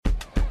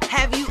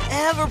Have you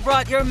ever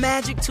brought your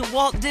magic to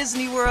Walt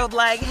Disney World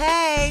like,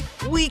 hey,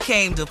 we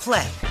came to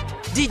play?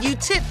 Did you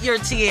tip your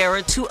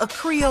tiara to a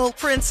Creole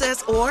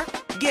princess or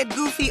get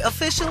goofy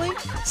officially?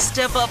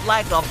 Step up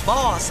like a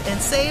boss and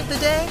save the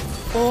day?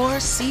 Or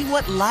see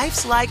what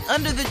life's like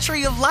under the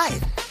tree of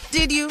life?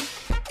 Did you?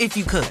 If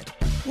you could.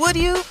 Would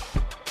you?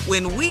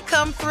 When we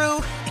come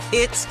through,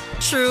 it's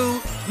true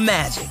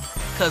magic.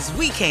 'Cause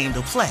we came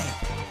to play.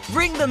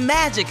 Bring the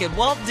magic at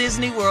Walt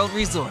Disney World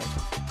Resort.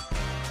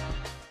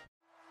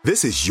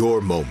 This is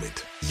your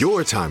moment,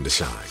 your time to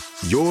shine,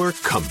 your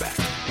comeback.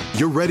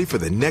 You're ready for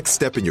the next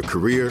step in your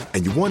career,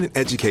 and you want an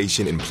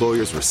education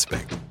employers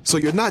respect. So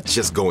you're not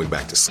just going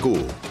back to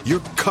school,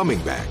 you're coming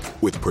back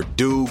with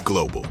Purdue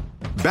Global.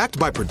 Backed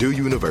by Purdue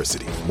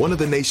University, one of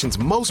the nation's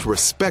most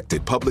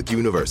respected public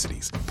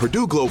universities,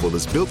 Purdue Global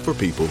is built for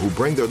people who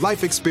bring their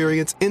life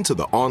experience into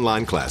the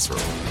online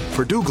classroom.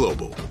 Purdue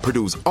Global,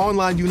 Purdue's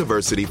online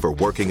university for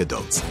working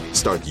adults.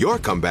 Start your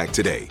comeback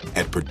today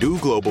at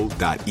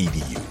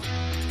purdueglobal.edu.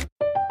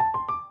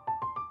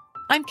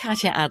 I'm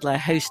Katya Adler,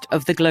 host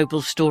of The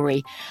Global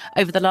Story.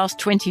 Over the last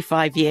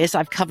 25 years,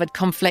 I've covered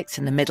conflicts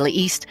in the Middle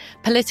East,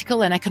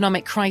 political and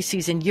economic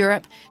crises in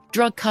Europe,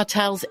 drug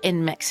cartels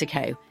in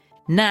Mexico.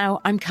 Now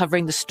I'm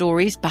covering the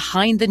stories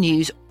behind the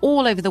news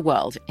all over the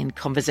world in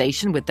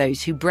conversation with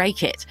those who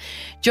break it.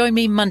 Join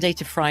me Monday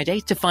to Friday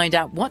to find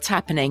out what's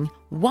happening,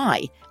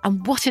 why,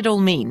 and what it all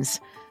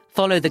means.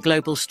 Follow The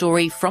Global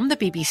Story from the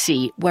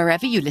BBC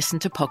wherever you listen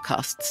to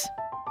podcasts.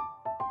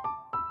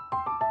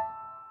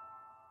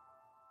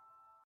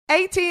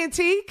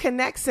 AT&T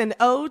connects an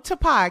ode to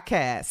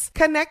podcasts.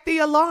 Connect the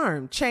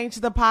alarm. Change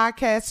the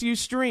podcast you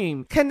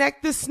stream.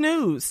 Connect the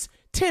snooze.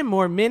 10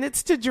 more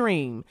minutes to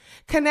dream.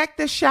 Connect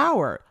the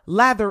shower.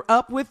 Lather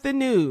up with the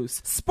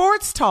news.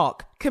 Sports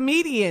talk,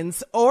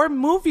 comedians, or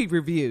movie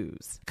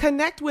reviews.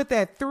 Connect with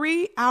that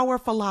 3-hour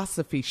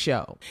philosophy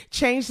show.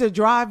 Change the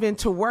drive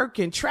into work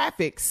in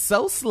traffic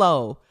so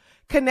slow.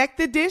 Connect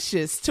the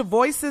dishes to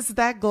voices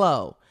that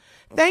glow.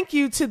 Thank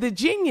you to the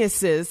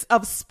geniuses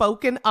of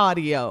spoken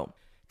audio.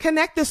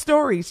 Connect the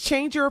stories,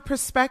 change your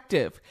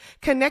perspective.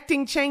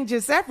 Connecting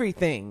changes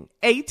everything.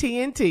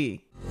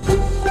 AT&T.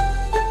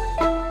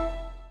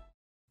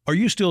 Are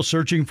you still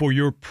searching for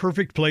your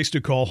perfect place to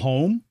call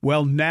home?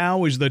 Well,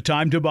 now is the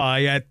time to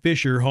buy at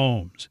Fisher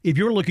Homes. If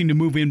you're looking to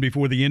move in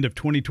before the end of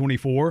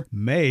 2024,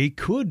 May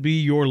could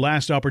be your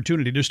last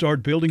opportunity to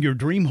start building your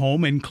dream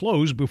home and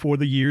close before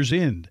the year's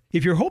end.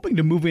 If you're hoping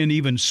to move in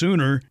even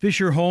sooner,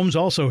 Fisher Homes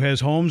also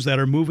has homes that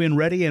are move-in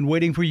ready and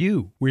waiting for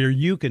you, where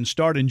you can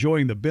start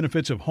enjoying the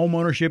benefits of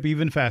homeownership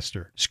even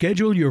faster.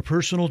 Schedule your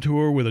personal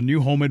tour with a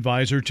new home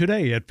advisor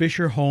today at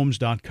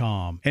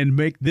FisherHomes.com and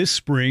make this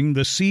spring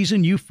the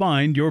season you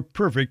find your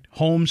perfect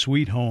home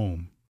sweet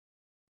home.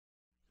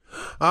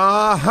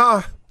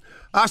 I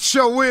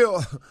sure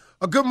will.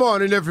 Good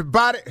morning,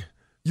 everybody.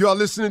 You are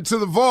listening to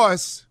The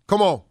Voice.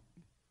 Come on,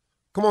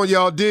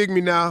 y'all, dig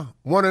me now.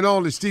 One and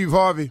only Steve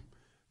Harvey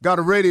got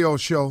a radio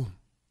show.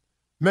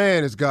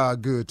 Man, is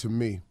God good to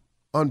me.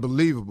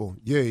 Unbelievable.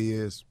 Yeah, he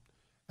is.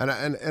 And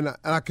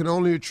I can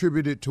only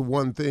attribute it to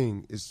one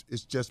thing. It's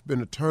just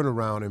been a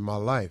turnaround in my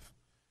life.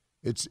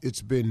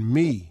 It's been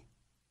me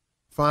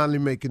finally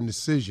making a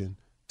decision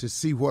to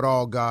see what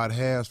all God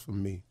has for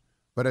me,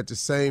 but at the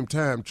same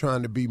time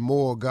trying to be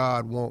more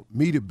God want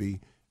me to be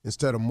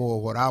instead of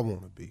more what I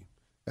want to be.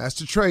 That's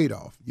the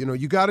trade-off. You know,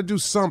 you got to do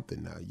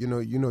something now. You know,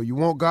 you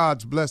want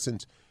God's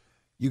blessings.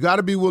 You got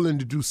to be willing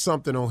to do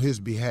something on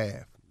his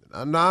behalf.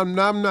 I'm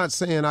not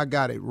saying I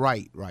got it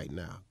right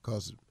now,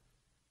 because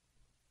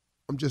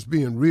I'm just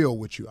being real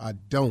with you. I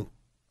don't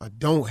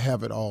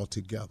have it all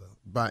together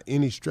by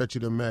any stretch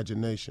of the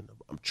imagination.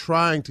 I'm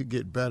trying to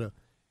get better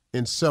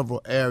in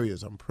several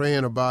areas. I'm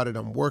praying about it.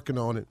 I'm working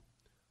on it.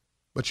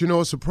 But, you know,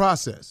 it's a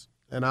process,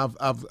 and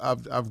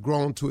I've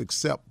grown to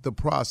accept the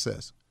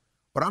process.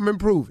 But I'm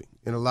improving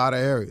in a lot of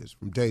areas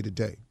from day to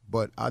day.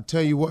 But I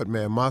tell you what,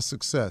 man, my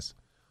success,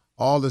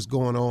 all that's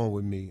going on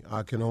with me,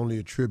 I can only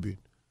attribute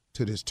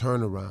to this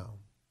turnaround.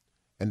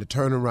 And the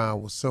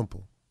turnaround was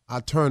simple.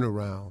 I turned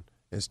around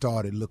and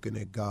started looking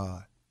at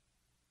God.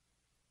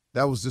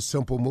 That was the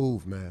simple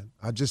move, man.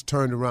 I just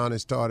turned around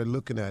and started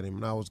looking at him,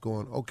 and I was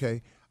going,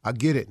 okay, I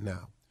get it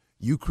now.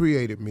 You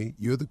created me.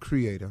 You're the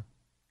creator.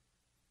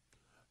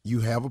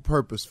 You have a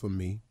purpose for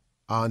me.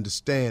 I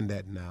understand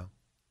that now.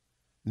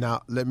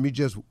 Now, let me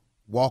just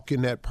walk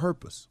in that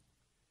purpose,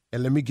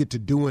 and let me get to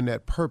doing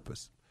that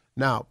purpose.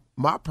 Now,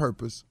 my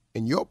purpose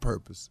and your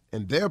purpose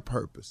and their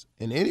purpose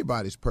and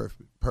anybody's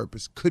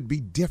purpose could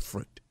be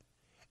different.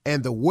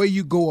 And the way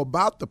you go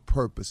about the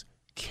purpose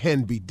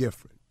can be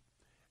different.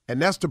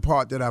 And that's the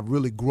part that I've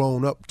really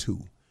grown up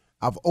to.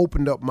 I've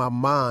opened up my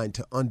mind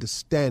to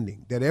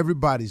understanding that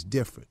everybody's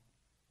different.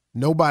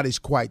 Nobody's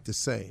quite the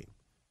same.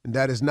 And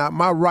that is not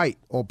my right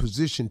or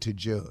position to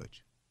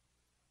judge,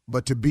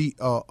 but to be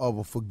of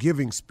a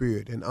forgiving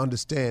spirit and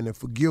understand and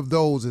forgive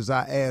those as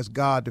I ask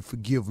God to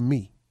forgive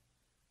me.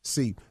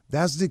 See,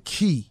 that's the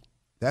key.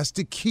 That's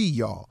the key,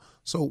 y'all.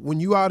 So when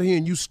you out here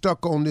and you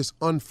stuck on this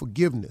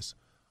unforgiveness,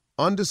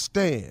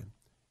 understand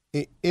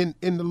In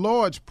the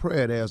Lord's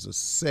Prayer, there's a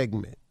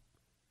segment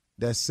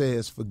that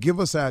says, forgive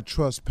us our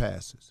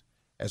trespasses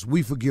as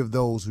we forgive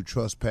those who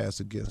trespass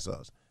against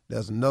us.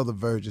 There's another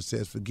version that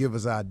says, forgive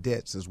us our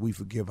debts as we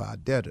forgive our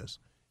debtors.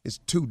 It's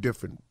two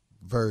different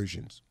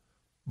versions.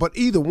 But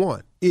either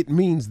one, it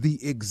means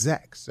the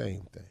exact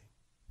same thing.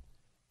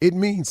 It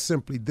means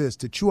simply this,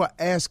 that you are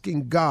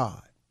asking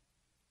God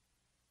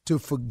to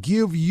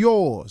forgive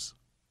yours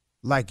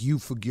like you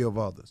forgive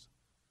others.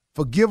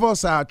 Forgive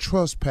us our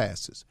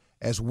trespasses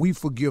as we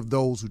forgive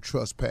those who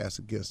trespass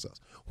against us.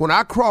 When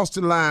I cross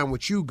the line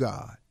with you,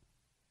 God,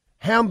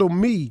 handle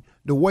me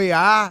the way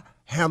I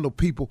handle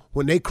people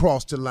when they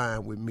cross the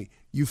line with me.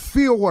 You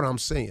feel what I'm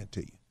saying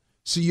to you.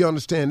 See, you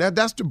understand that?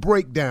 That's the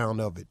breakdown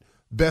of it.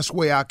 Best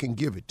way I can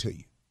give it to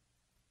you.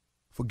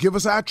 Forgive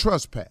us our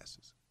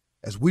trespasses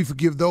as we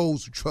forgive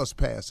those who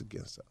trespass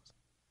against us.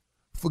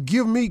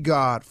 Forgive me,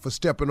 God, for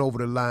stepping over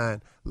the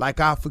line like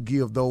I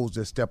forgive those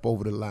that step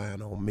over the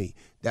line on me.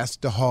 That's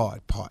the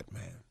hard part,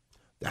 man.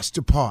 That's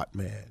the part,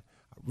 man,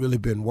 I've really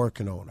been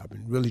working on. I've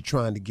been really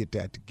trying to get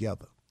that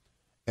together.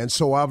 And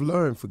so I've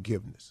learned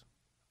forgiveness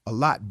a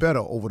lot better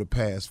over the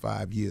past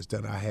 5 years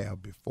than I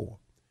have before.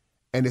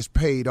 And it's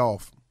paid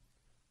off.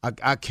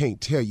 I can't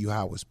tell you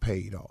how it's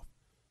paid off,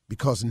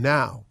 because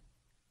now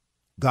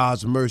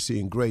God's mercy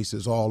and grace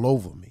is all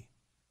over me,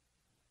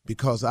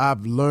 because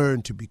I've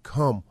learned to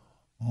become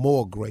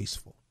more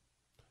graceful.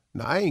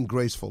 Now, I ain't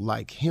graceful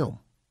like him.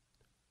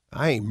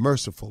 I ain't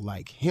merciful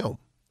like him,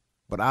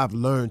 but I've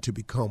learned to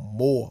become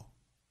more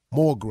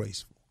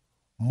graceful,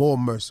 more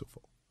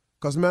merciful.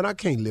 Because, man, I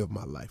can't live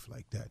my life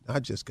like that. I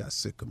just got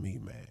sick of me,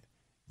 man.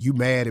 You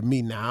mad at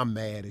me, now I'm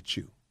mad at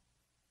you.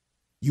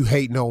 You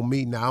hating on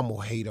me, now I'm going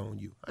to hate on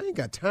you. I ain't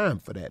got time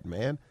for that,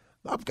 man.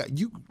 I've got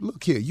you.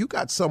 Look here, you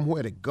got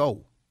somewhere to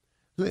go.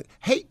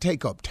 Hate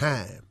take up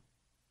time.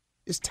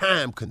 It's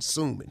time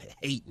consuming,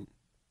 hating.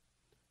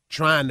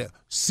 Trying to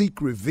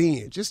seek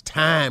revenge. It's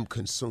time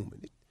consuming.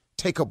 It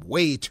take up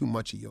way too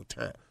much of your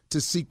time to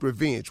seek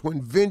revenge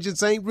when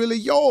vengeance ain't really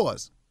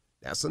yours.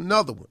 That's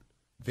another one.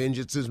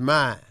 Vengeance is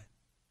mine,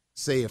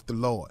 saith the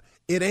Lord.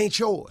 It ain't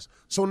yours.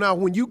 So now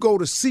when you go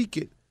to seek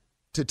it,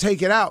 to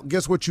take it out,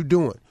 guess what you're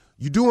doing?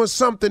 You're doing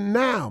something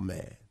now,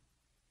 man.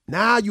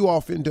 Now you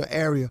off into an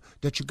area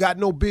that you got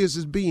no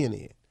business being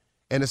in.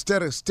 And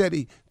instead of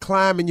steady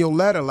climbing your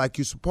ladder like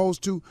you're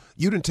supposed to,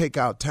 you didn't take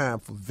out time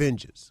for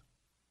vengeance.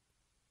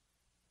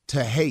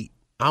 To hate.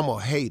 I'm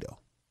a hater.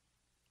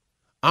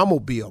 I'm going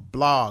to be a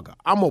blogger.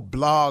 I'm going to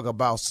blog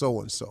about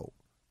so-and-so.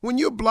 When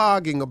you're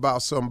blogging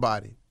about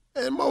somebody,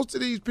 and most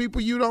of these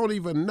people you don't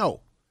even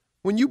know,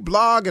 when you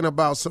blogging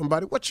about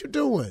somebody, what you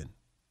doing?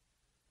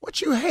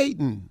 What you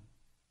hating?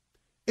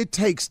 It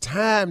takes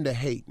time to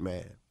hate,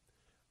 man.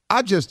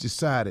 I just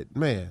decided,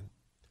 man,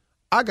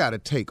 I got to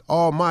take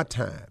all my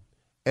time,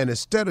 and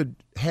instead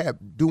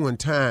of doing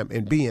time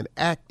and being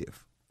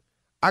active,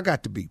 I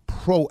got to be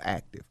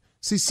proactive.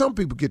 See, some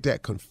people get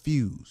that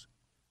confused,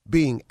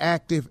 being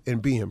active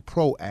and being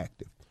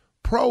proactive.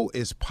 Pro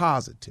is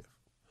positive.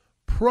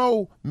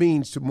 Pro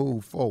means to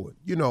move forward.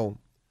 You know,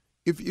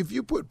 if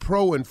you put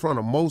pro in front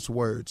of most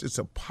words, it's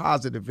a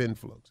positive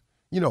influence.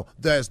 You know,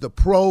 there's the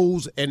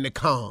pros and the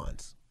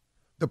cons.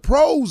 The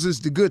pros is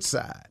the good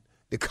side.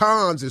 The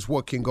cons is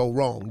what can go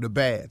wrong, the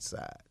bad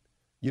side.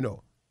 You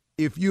know,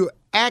 if you're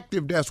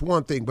active, that's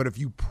one thing. But if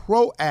you're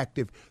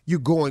proactive, you're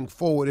going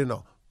forward in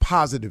a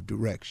positive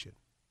direction.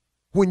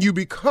 When you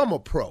become a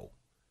pro,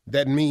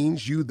 that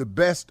means you the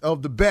best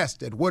of the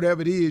best at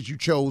whatever it is you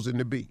chosen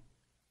to be.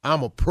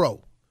 I'm a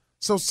pro.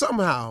 So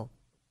somehow,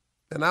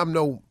 and I'm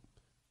no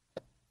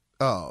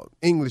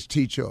English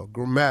teacher or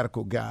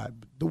grammatical guy,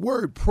 the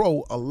word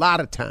pro a lot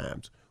of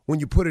times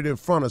when you put it in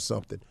front of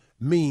something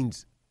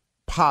means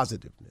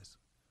positiveness.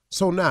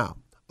 So now,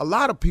 a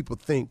lot of people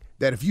think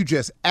that if you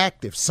just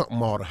active,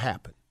 something ought to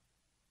happen.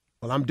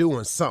 Well, I'm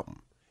doing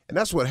something. And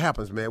that's what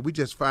happens, man. We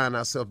just find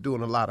ourselves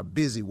doing a lot of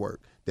busy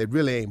work that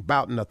really ain't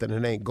about nothing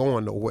and ain't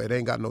going nowhere. It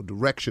ain't got no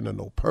direction or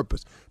no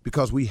purpose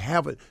because we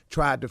haven't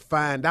tried to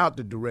find out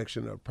the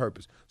direction or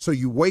purpose. So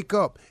you wake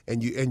up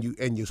and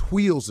your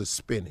wheels are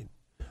spinning.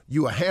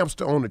 You a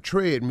hamster on a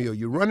treadmill.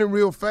 You're running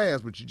real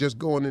fast, but you're just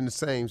going in the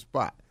same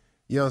spot.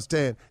 You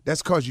understand?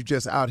 That's because you're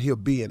just out here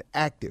being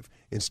active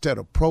instead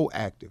of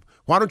proactive.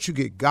 Why don't you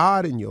get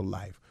God in your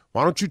life?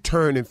 Why don't you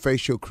turn and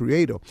face your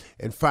Creator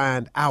and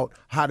find out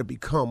how to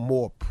become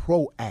more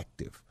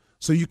proactive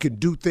so you can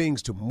do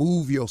things to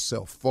move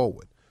yourself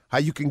forward, how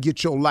you can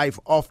get your life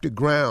off the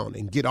ground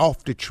and get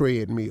off the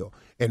treadmill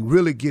and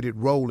really get it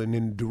rolling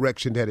in the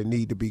direction that it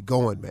need to be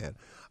going, man.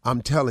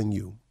 I'm telling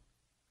you,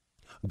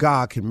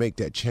 God can make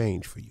that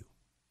change for you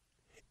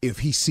if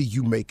he see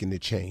you making the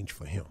change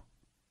for him.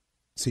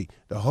 See,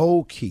 the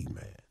whole key,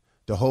 man,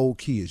 the whole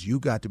key is you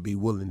got to be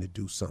willing to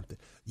do something.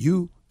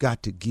 You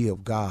got to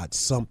give God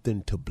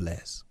something to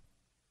bless.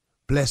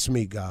 Bless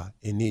me, God,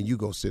 and then you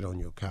go sit on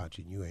your couch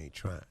and you ain't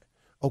trying.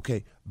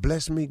 Okay,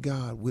 bless me,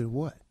 God, with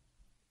what?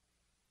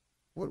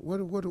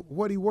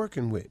 What he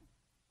working with?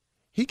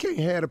 He can't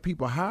have the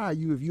people hire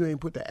you if you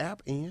ain't put the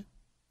app in.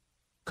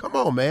 Come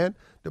on, man.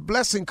 The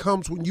blessing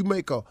comes when you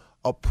make a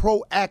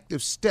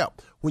proactive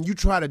step, when you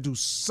try to do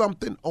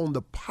something on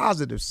the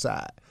positive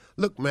side.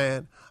 Look,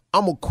 man,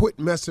 I'm going to quit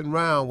messing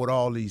around with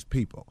all these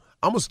people.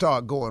 I'm going to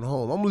start going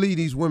home. I'm going to leave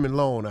these women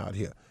alone out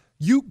here.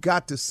 You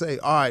got to say,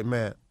 all right,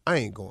 man, I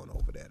ain't going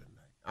over there tonight.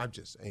 I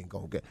just ain't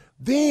going to get.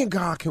 Then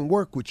God can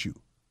work with you.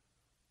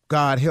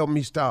 God, help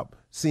me stop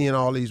seeing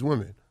all these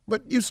women.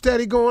 But you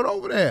steady going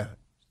over there,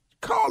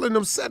 calling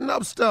them, setting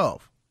up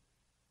stuff.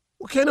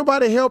 Well, can't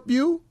nobody help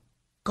you?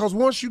 Because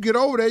once you get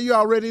over there, you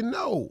already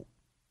know.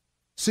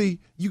 See,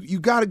 you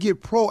got to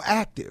get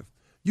proactive.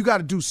 You got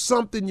to do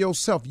something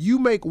yourself. You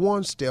make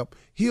one step,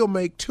 he'll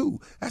make two.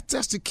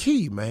 That's the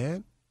key,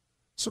 man.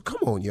 So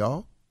come on,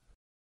 y'all.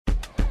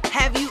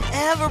 Have you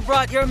ever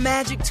brought your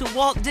magic to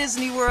Walt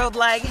Disney World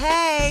like,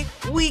 hey,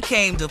 we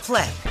came to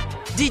play?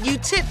 Did you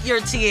tip your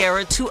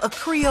tiara to a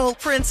Creole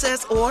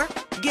princess or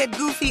get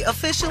goofy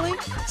officially?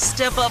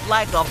 Step up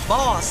like a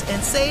boss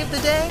and save the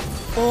day?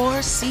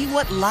 Or see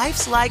what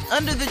life's like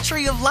under the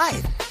tree of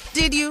life?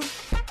 Did you?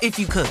 If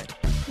you could.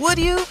 Would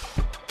you?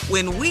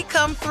 When we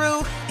come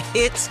through,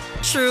 it's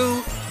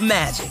true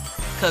magic.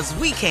 'Cause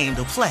we came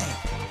to play.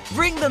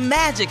 Bring the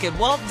magic at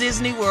Walt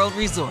Disney World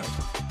Resort.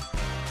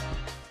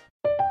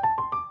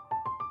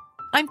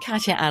 I'm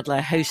Katya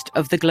Adler, host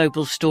of The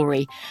Global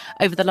Story.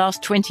 Over the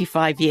last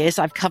 25 years,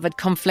 I've covered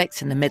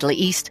conflicts in the Middle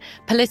East,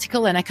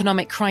 political and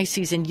economic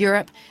crises in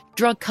Europe,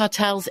 drug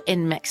cartels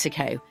in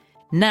Mexico.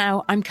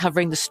 Now I'm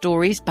covering the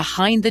stories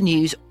behind the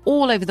news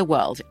all over the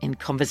world in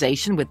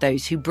conversation with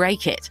those who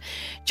break it.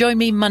 Join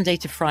me Monday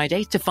to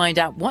Friday to find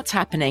out what's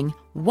happening,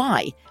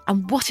 why,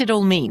 and what it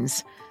all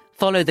means.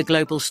 Follow The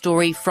Global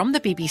Story from the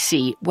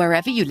BBC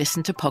wherever you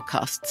listen to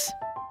podcasts.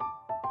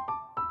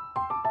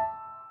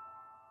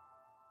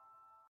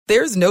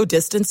 There's no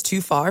distance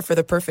too far for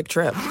the perfect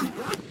trip.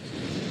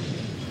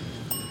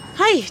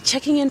 Hi,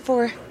 checking in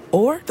for...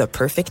 Or the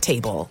perfect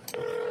table.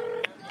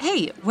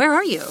 Hey, where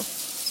are you?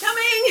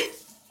 Coming!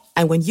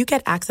 And when you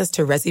get access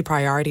to Resi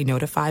Priority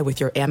Notify with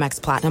your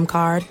Amex Platinum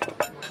card...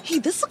 Hey,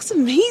 this looks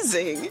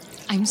amazing!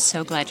 I'm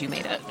so glad you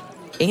made it.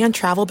 And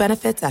travel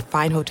benefits at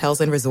fine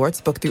hotels and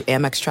resorts booked through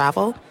Amex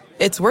Travel,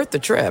 it's worth the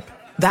trip.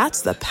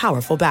 That's the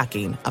powerful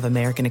backing of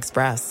American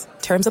Express.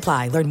 Terms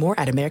apply. Learn more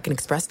at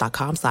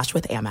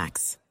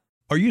americanexpress.com/withAmex.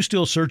 Are you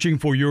still searching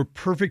for your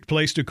perfect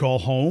place to call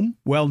home?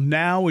 Well,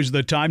 now is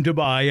the time to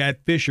buy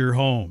at Fisher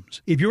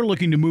Homes. If you're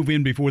looking to move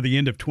in before the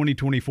end of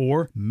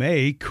 2024,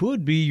 May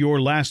could be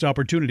your last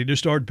opportunity to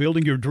start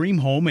building your dream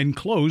home and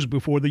close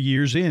before the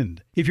year's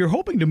end. If you're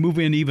hoping to move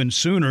in even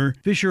sooner,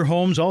 Fisher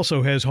Homes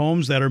also has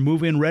homes that are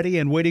move-in ready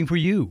and waiting for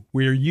you,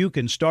 where you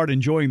can start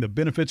enjoying the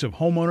benefits of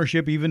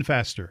homeownership even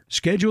faster.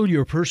 Schedule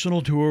your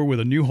personal tour with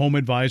a new home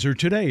advisor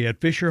today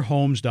at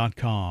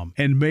FisherHomes.com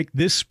and make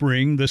this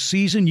spring the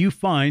season you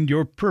find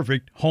your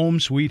perfect home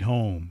sweet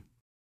home.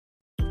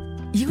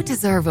 You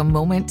deserve a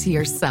moment to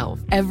yourself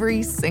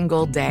every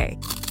single day.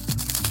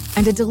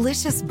 And a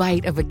delicious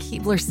bite of a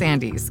Keebler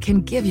Sandies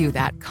can give you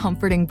that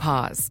comforting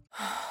pause.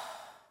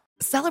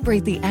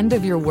 Celebrate the end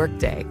of your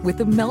workday with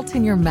the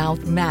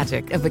melt-in-your-mouth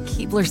magic of a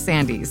Keebler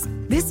Sandies.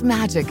 This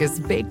magic is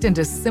baked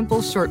into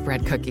simple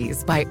shortbread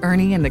cookies by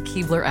Ernie and the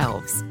Keebler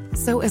Elves.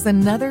 So as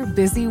another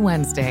busy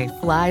Wednesday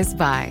flies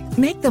by,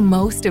 make the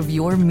most of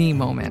your me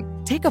moment.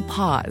 Take a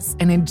pause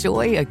and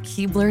enjoy a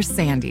Keebler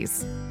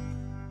Sandies.